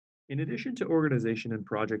In addition to organization and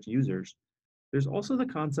project users, there's also the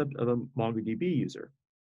concept of a MongoDB user.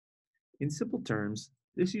 In simple terms,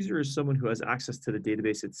 this user is someone who has access to the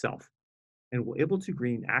database itself and will able to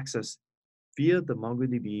gain access via the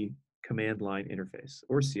MongoDB command line interface,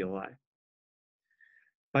 or CLI.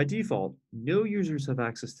 By default, no users have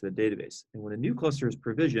access to the database, and when a new cluster is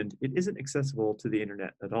provisioned, it isn't accessible to the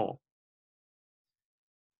internet at all.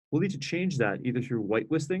 We'll need to change that either through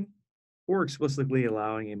whitelisting or explicitly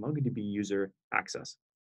allowing a MongoDB user access.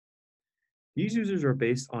 These users are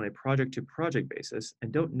based on a project-to-project basis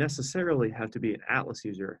and don't necessarily have to be an Atlas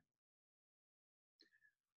user.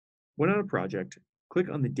 When on a project, click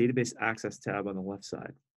on the Database Access tab on the left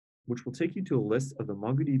side, which will take you to a list of the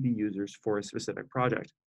MongoDB users for a specific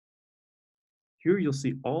project. Here you'll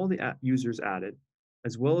see all the users added,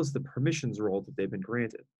 as well as the permissions role that they've been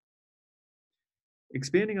granted.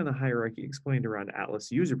 Expanding on the hierarchy explained around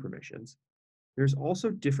Atlas user permissions, there's also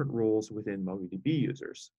different roles within MongoDB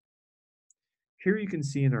users. Here you can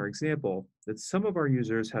see in our example that some of our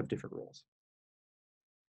users have different roles.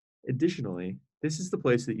 Additionally, this is the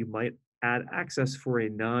place that you might add access for a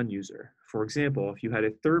non-user. For example, if you had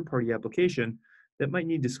a third-party application that might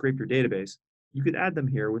need to scrape your database, you could add them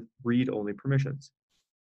here with read-only permissions.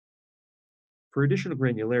 For additional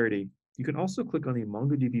granularity, you can also click on the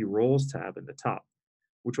MongoDB Roles tab in the top,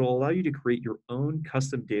 which will allow you to create your own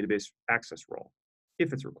custom database access role,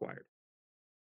 if it's required.